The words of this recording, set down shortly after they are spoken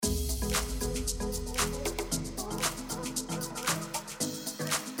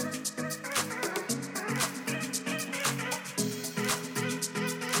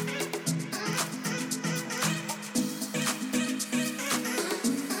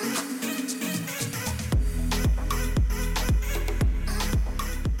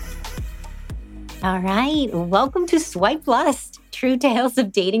All right. Welcome to Swipe Lust, true tales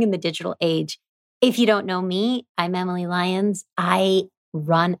of dating in the digital age. If you don't know me, I'm Emily Lyons. I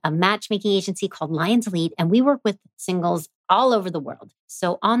run a matchmaking agency called Lyons Elite, and we work with singles all over the world.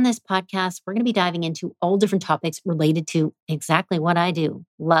 So on this podcast, we're going to be diving into all different topics related to exactly what I do: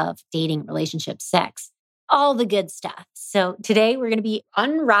 love, dating, relationships, sex, all the good stuff. So today we're going to be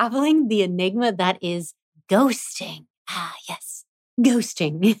unraveling the enigma that is ghosting. Ah, yes.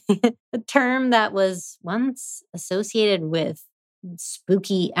 Ghosting, a term that was once associated with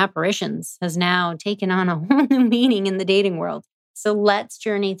spooky apparitions, has now taken on a whole new meaning in the dating world. So let's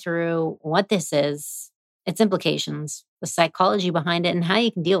journey through what this is, its implications, the psychology behind it, and how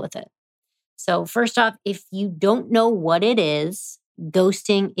you can deal with it. So, first off, if you don't know what it is,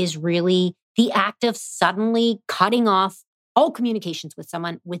 ghosting is really the act of suddenly cutting off all communications with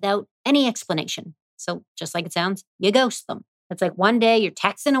someone without any explanation. So, just like it sounds, you ghost them. It's like one day you're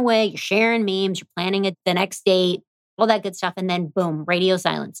texting away, you're sharing memes, you're planning the next date, all that good stuff. And then boom, radio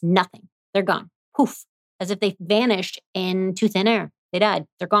silence, nothing. They're gone. Poof. As if they vanished into thin air. They died.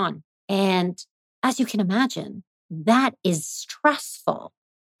 They're gone. And as you can imagine, that is stressful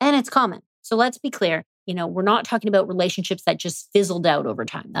and it's common. So let's be clear. We're not talking about relationships that just fizzled out over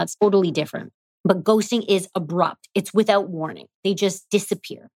time. That's totally different. But ghosting is abrupt. It's without warning. They just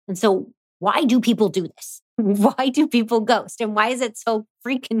disappear. And so why do people do this? Why do people ghost? And why is it so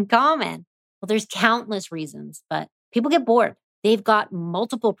freaking common? Well, there's countless reasons, but people get bored. They've got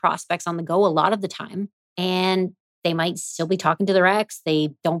multiple prospects on the go a lot of the time, and they might still be talking to their ex. They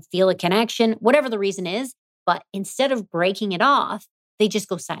don't feel a connection, whatever the reason is. But instead of breaking it off, they just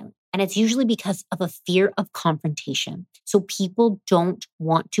go silent. And it's usually because of a fear of confrontation. So people don't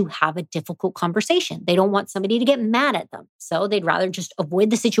want to have a difficult conversation. They don't want somebody to get mad at them. So they'd rather just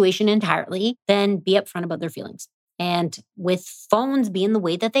avoid the situation entirely than be upfront about their feelings. And with phones being the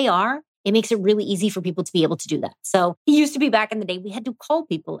way that they are, it makes it really easy for people to be able to do that. So it used to be back in the day, we had to call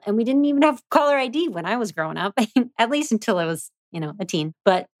people and we didn't even have caller ID when I was growing up, at least until I was, a teen.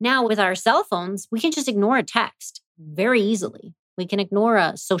 But now with our cell phones, we can just ignore a text very easily. We can ignore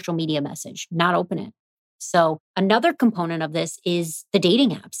a social media message, not open it. So another component of this is the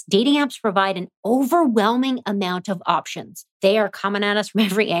dating apps. Dating apps provide an overwhelming amount of options. They are coming at us from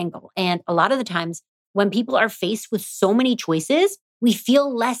every angle. And a lot of the times when people are faced with so many choices, we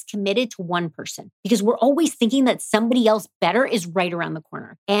feel less committed to one person because we're always thinking that somebody else better is right around the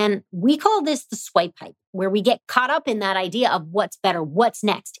corner. And we call this the swipe hype, where we get caught up in that idea of what's better, what's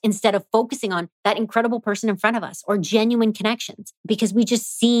next, instead of focusing on that incredible person in front of us or genuine connections, because we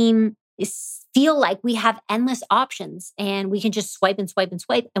just feel like we have endless options and we can just swipe and swipe and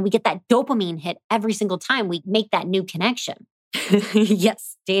swipe. And we get that dopamine hit every single time we make that new connection.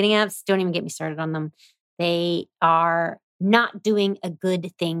 Yes, dating apps, don't even get me started on them. They are not doing a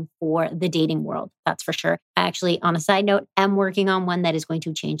good thing for the dating world. That's for sure. Actually, on a side note, I'm working on one that is going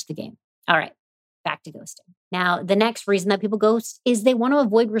to change the game. All right, back to ghosting. Now, the next reason that people ghost is they want to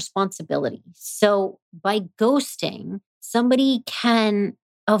avoid responsibility. So by ghosting, somebody can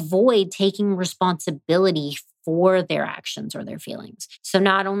avoid taking responsibility for their actions or their feelings. So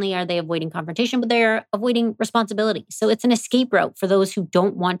not only are they avoiding confrontation, but they're avoiding responsibility. So it's an escape route for those who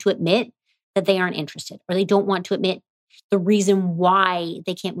don't want to admit that they aren't interested, or they don't want to admit the reason why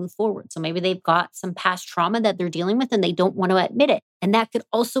they can't move forward. So maybe they've got some past trauma that they're dealing with and they don't want to admit it. And that could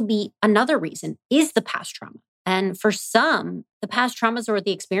also be another reason, is the past trauma. And for some, the past traumas or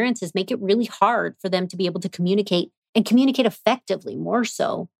the experiences make it really hard for them to be able to communicate and communicate effectively, more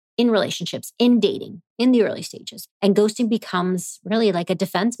so in relationships, in dating, in the early stages. And ghosting becomes really like a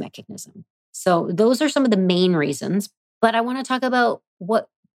defense mechanism. So those are some of the main reasons. But I want to talk about what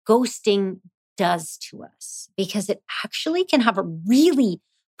ghosting does to us, because it actually can have a really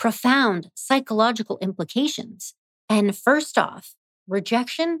profound psychological implications. And first off,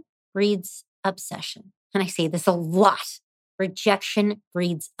 rejection breeds obsession. And I say this a lot. Rejection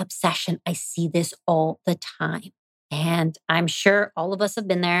breeds obsession. I see this all the time. And I'm sure all of us have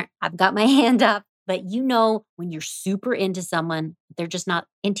been there. I've got my hand up, but when you're super into someone, they're just not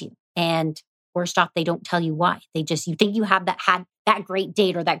into you. And worst off, they don't tell you why. You think you had that great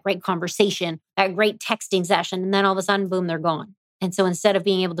date or that great conversation, that great texting session, and then all of a sudden, boom, they're gone. And so instead of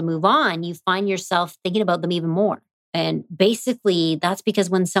being able to move on, you find yourself thinking about them even more. And basically, that's because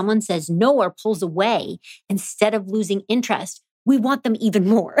when someone says no or pulls away, instead of losing interest, we want them even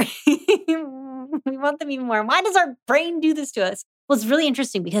more. We want them even more. Why does our brain do this to us? Well, it's really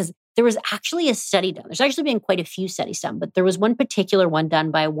interesting because there was actually a study done. There's actually been quite a few studies done, but there was one particular one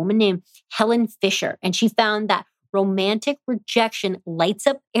done by a woman named Helen Fisher. And she found that romantic rejection lights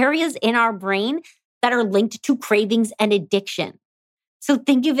up areas in our brain that are linked to cravings and addiction. So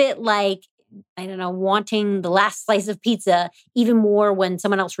think of it like I don't know, wanting the last slice of pizza even more when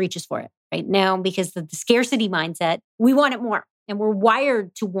someone else reaches for it right now because of the scarcity mindset. We want it more and we're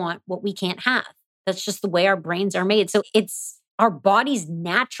wired to want what we can't have. That's just the way our brains are made. So it's our body's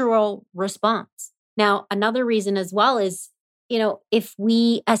natural response. Now, another reason as well is, if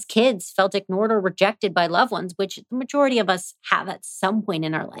we as kids felt ignored or rejected by loved ones, which the majority of us have at some point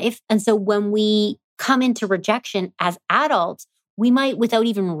in our life. And so when we come into rejection as adults, we might, without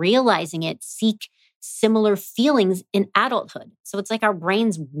even realizing it, seek similar feelings in adulthood. So it's like our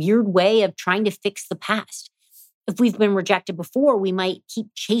brain's weird way of trying to fix the past. If we've been rejected before, we might keep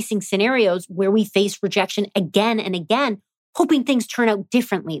chasing scenarios where we face rejection again and again, hoping things turn out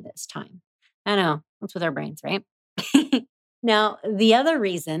differently this time. I know, that's with our brains, right? Now, the other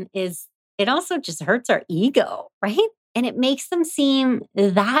reason is it also just hurts our ego, right? And it makes them seem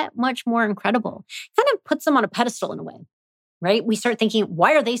that much more incredible. Kind of puts them on a pedestal in a way, right? We start thinking,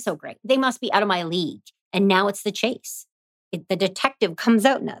 why are they so great? They must be out of my league. And now it's the chase. The detective comes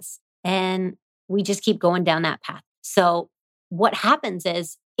out in us and we just keep going down that path. So what happens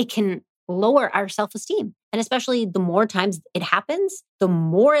is it can lower our self-esteem. And especially the more times it happens, the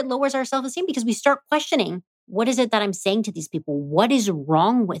more it lowers our self-esteem because we start questioning, what is it that I'm saying to these people? What is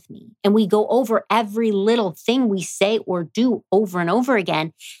wrong with me? And we go over every little thing we say or do over and over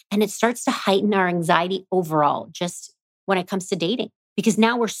again. And it starts to heighten our anxiety overall, just when it comes to dating. Because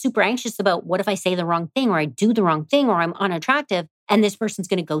now we're super anxious about what if I say the wrong thing or I do the wrong thing or I'm unattractive and this person's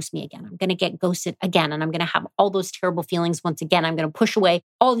going to ghost me again. I'm going to get ghosted again and I'm going to have all those terrible feelings once again. I'm going to push away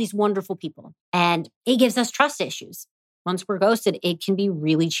all these wonderful people. And it gives us trust issues. Once we're ghosted, it can be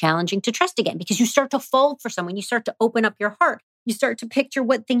really challenging to trust again because you start to fall for someone. You start to open up your heart. You start to picture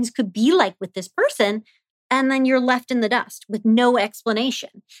what things could be like with this person. And then you're left in the dust with no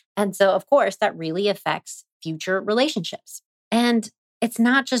explanation. And so, of course, that really affects future relationships. And it's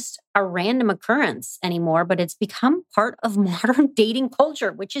not just a random occurrence anymore, but it's become part of modern dating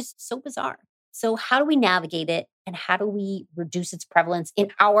culture, which is so bizarre. So how do we navigate it and how do we reduce its prevalence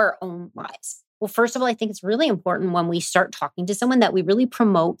in our own lives? Well, first of all, I think it's really important when we start talking to someone that we really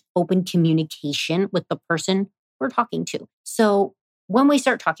promote open communication with the person we're talking to. So when we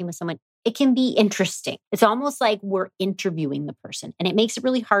start talking with someone, it can be interesting. It's almost like we're interviewing the person and it makes it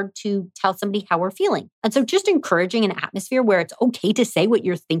really hard to tell somebody how we're feeling. And so just encouraging an atmosphere where it's okay to say what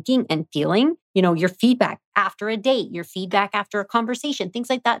you're thinking and feeling, your feedback after a date, your feedback after a conversation,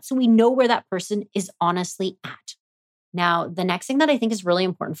 things like that. So we know where that person is honestly at. Now, the next thing that I think is really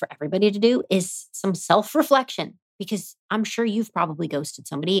important for everybody to do is some self-reflection, because I'm sure you've probably ghosted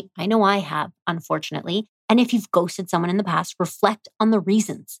somebody. I know I have, unfortunately. And if you've ghosted someone in the past, reflect on the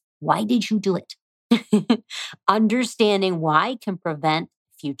reasons. Why did you do it? Understanding why can prevent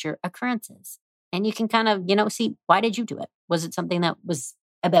future occurrences. And you can kind of, see, why did you do it? Was it something that was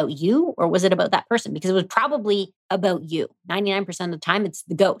about you or was it about that person? Because it was probably about you. 99% of the time, it's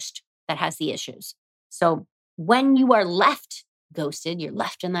the ghost that has the issues. So when you are left ghosted, you're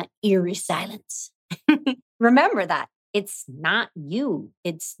left in that eerie silence. Remember that it's not you,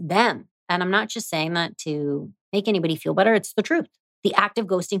 it's them. And I'm not just saying that to make anybody feel better. It's the truth. The act of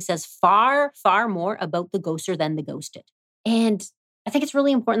ghosting says far, far more about the ghoster than the ghosted. And I think it's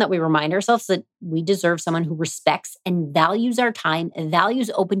really important that we remind ourselves that we deserve someone who respects and values our time,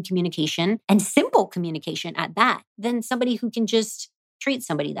 values open communication and simple communication at that, than somebody who can just treat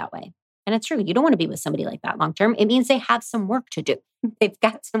somebody that way. And it's true. You don't want to be with somebody like that long term. It means they have some work to do. They've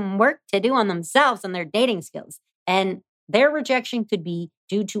got some work to do on themselves and their dating skills. And their rejection could be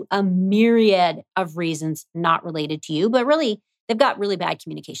due to a myriad of reasons not related to you, but really, they've got really bad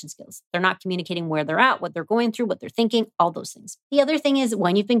communication skills. They're not communicating where they're at, what they're going through, what they're thinking, all those things. The other thing is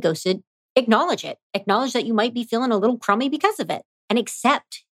when you've been ghosted, acknowledge it. Acknowledge that you might be feeling a little crummy because of it and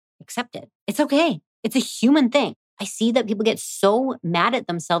accept it. It's okay. It's a human thing. I see that people get so mad at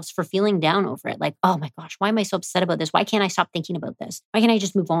themselves for feeling down over it. Like, oh my gosh, why am I so upset about this? Why can't I stop thinking about this? Why can't I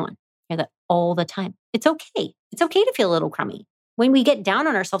just move on? I hear that all the time. It's okay. It's okay to feel a little crummy. When we get down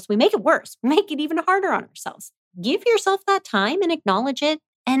on ourselves, we make it worse. We make it even harder on ourselves. Give yourself that time and acknowledge it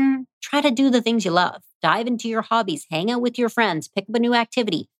and try to do the things you love. Dive into your hobbies, hang out with your friends, pick up a new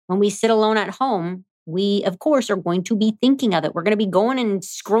activity. When we sit alone at home, we, of course, are going to be thinking of it. We're going to be going and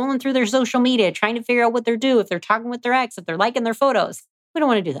scrolling through their social media, trying to figure out what they're doing, if they're talking with their ex, if they're liking their photos. We don't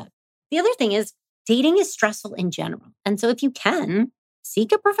want to do that. The other thing is dating is stressful in general. And so if you can,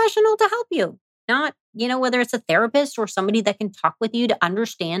 seek a professional to help you. Not, whether it's a therapist or somebody that can talk with you to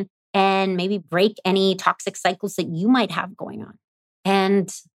understand and maybe break any toxic cycles that you might have going on.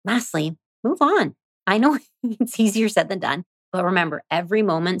 And lastly, move on. I know it's easier said than done. But remember, every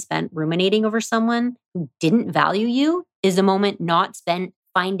moment spent ruminating over someone who didn't value you is a moment not spent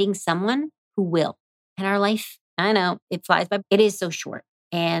finding someone who will. And our life, I know it flies by. It is so short.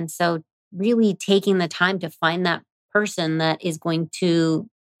 And so really taking the time to find that person that is going to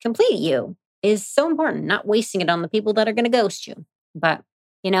complete you is so important, not wasting it on the people that are going to ghost you. But,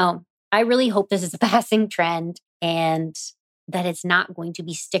 I really hope this is a passing trend and that it's not going to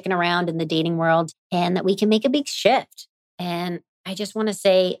be sticking around in the dating world and that we can make a big shift. And I just want to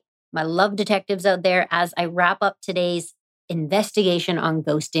say, my love detectives out there, as I wrap up today's investigation on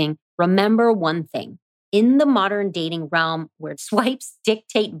ghosting, remember one thing. In the modern dating realm where swipes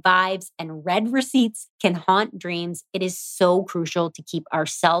dictate vibes and red receipts can haunt dreams, it is so crucial to keep our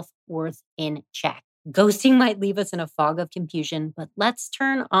self-worth in check. Ghosting might leave us in a fog of confusion, but let's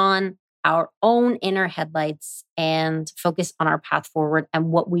turn on our own inner headlights and focus on our path forward and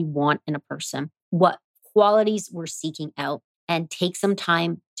what we want in a person, what qualities we're seeking out, and take some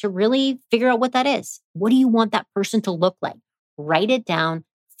time to really figure out what that is. What do you want that person to look like? Write it down,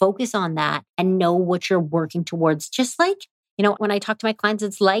 focus on that, and know what you're working towards. Just like, when I talk to my clients,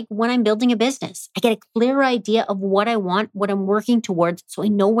 it's like when I'm building a business, I get a clear idea of what I want, what I'm working towards, so I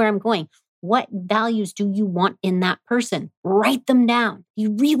know where I'm going. What values do you want in that person? Write them down. Be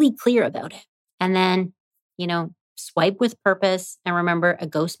really clear about it. And then, swipe with purpose. And remember, a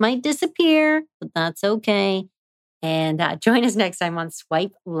ghost might disappear, but that's okay. And join us next time on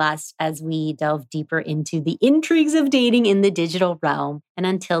Swipe Lust as we delve deeper into the intrigues of dating in the digital realm. And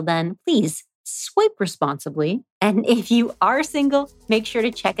until then, please swipe responsibly. And if you are single, make sure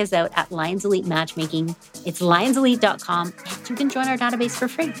to check us out at Lions Elite Matchmaking. It's lionselite.com, and you can join our database for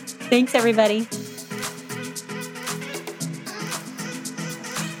free. Thanks, everybody.